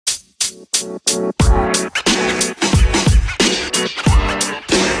A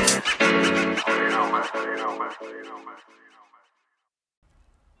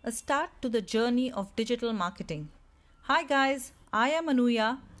start to the journey of digital marketing. Hi guys, I am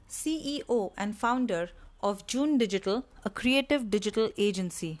Anuya, CEO and founder of June Digital, a creative digital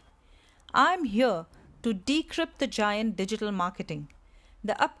agency. I am here to decrypt the giant digital marketing.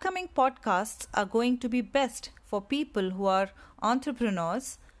 The upcoming podcasts are going to be best for people who are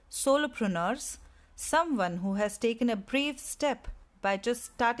entrepreneurs, solopreneurs, someone who has taken a brave step by just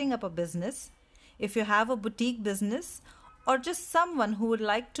starting up a business, if you have a boutique business, or just someone who would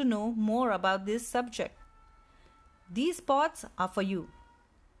like to know more about this subject. These pods are for you.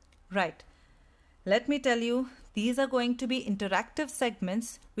 Right. Let me tell you, these are going to be interactive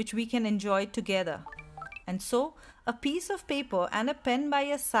segments which we can enjoy together. And so, a piece of paper and a pen by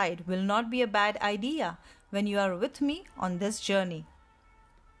your side will not be a bad idea when you are with me on this journey.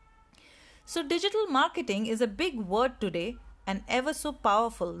 So, digital marketing is a big word today and ever so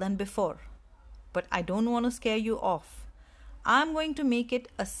powerful than before. But I don't want to scare you off. I'm going to make it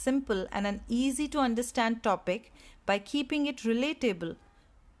a simple and an easy to understand topic by keeping it relatable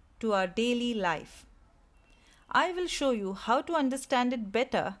to our daily life. I will show you how to understand it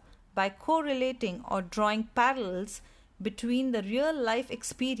better by correlating or drawing parallels between the real life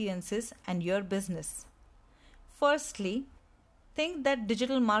experiences and your business. Firstly, think that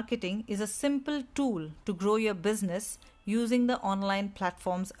digital marketing is a simple tool to grow your business using the online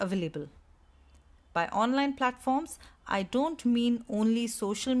platforms available. By online platforms, I don't mean only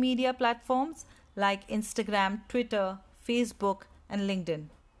social media platforms like Instagram, Twitter, Facebook, and LinkedIn.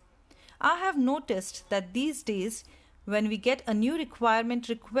 I have noticed that these days, when we get a new requirement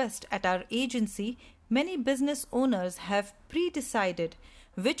request at our agency, many business owners have pre-decided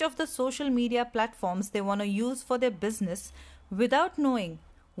which of the social media platforms they want to use for their business without knowing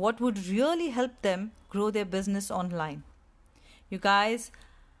what would really help them grow their business online. You guys,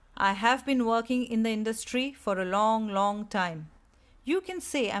 I have been working in the industry for a long time. You can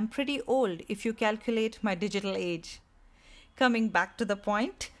say I'm pretty old if you calculate my digital age. Coming back to the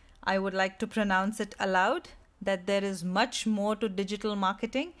point, I would like to pronounce it aloud that there is much more to digital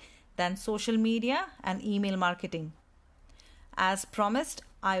marketing than social media and email marketing. As promised,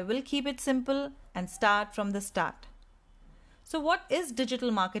 I will keep it simple and start from the start. So what is digital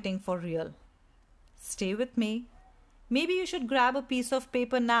marketing for real? Stay with me. Maybe you should grab a piece of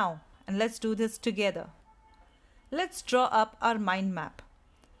paper now and let's do this together. Let's draw up our mind map.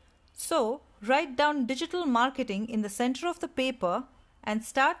 So, write down digital marketing in the center of the paper and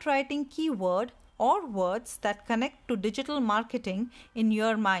start writing keyword or words that connect to digital marketing in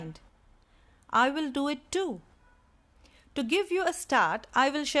your mind. I will do it too. To give you a start, I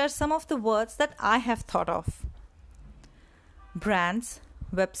will share some of the words that I have thought of. Brands,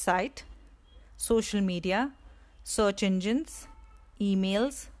 website, social media, search engines,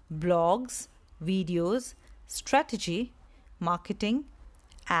 emails, blogs, videos, strategy, marketing,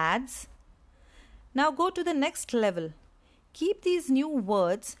 ads. Now go to the next level. Keep these new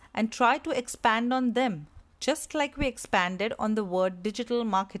words and try to expand on them, just like we expanded on the word digital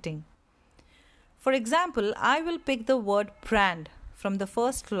marketing. For example, I will pick the word brand from the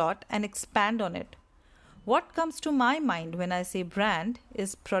first lot and expand on it. What comes to my mind when I say brand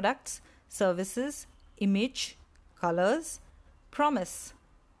is products, services, image, colors, promise,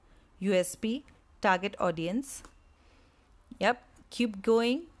 USP, target audience. Yep, keep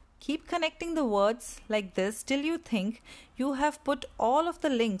going. Keep connecting the words like this till you think you have put all of the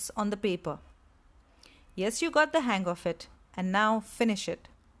links on the paper. Yes, you got the hang of it. And now finish it.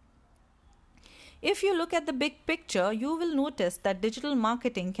 If you look at the big picture, you will notice that digital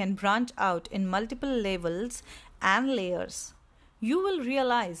marketing can branch out in multiple levels and layers. You will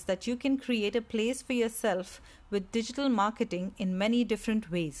realize that you can create a place for yourself with digital marketing in many different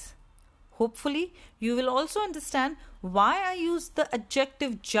ways. Hopefully, you will also understand why I use the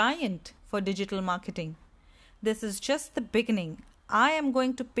adjective giant for digital marketing. This is just the beginning. I am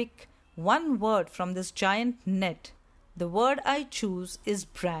going to pick one word from this giant net. The word I choose is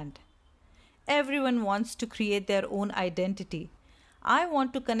brand. Everyone wants to create their own identity. I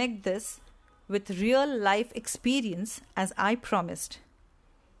want to connect this with real life experience as I promised.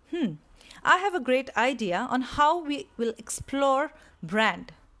 I have a great idea on how we will explore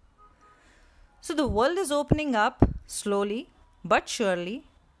brand. So the world is opening up slowly but surely.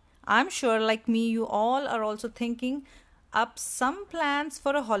 I'm sure like me you all are also thinking up some plans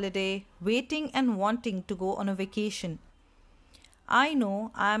for a holiday, waiting and wanting to go on a vacation. I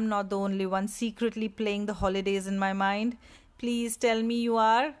know I'm not the only one secretly playing the holidays in my mind. Please tell me you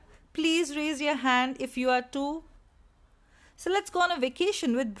are. Please raise your hand if you are too. So let's go on a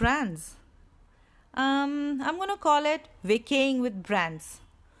vacation with brands. I'm gonna call it Vacaying with Brands.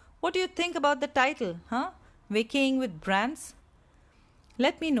 What do you think about the title, huh? Vacaying with Brands?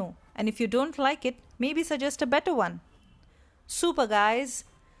 Let me know, and if you don't like it, maybe suggest a better one. Super, guys!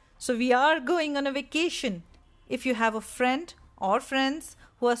 So, we are going on a vacation. If you have a friend or friends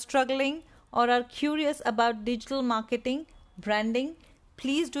who are struggling or are curious about digital marketing, branding,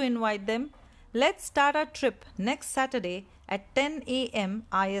 please do invite them. Let's start our trip next Saturday at 10 a.m.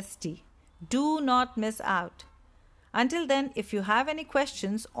 IST. Do not miss out. Until then, if you have any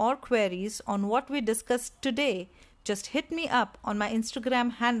questions or queries on what we discussed today, just hit me up on my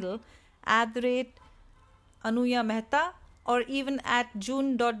Instagram handle @Anuya Mehta or even at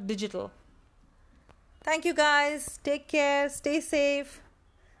june.digital. Thank you guys. Take care. Stay safe.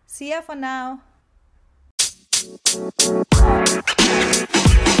 See ya for now.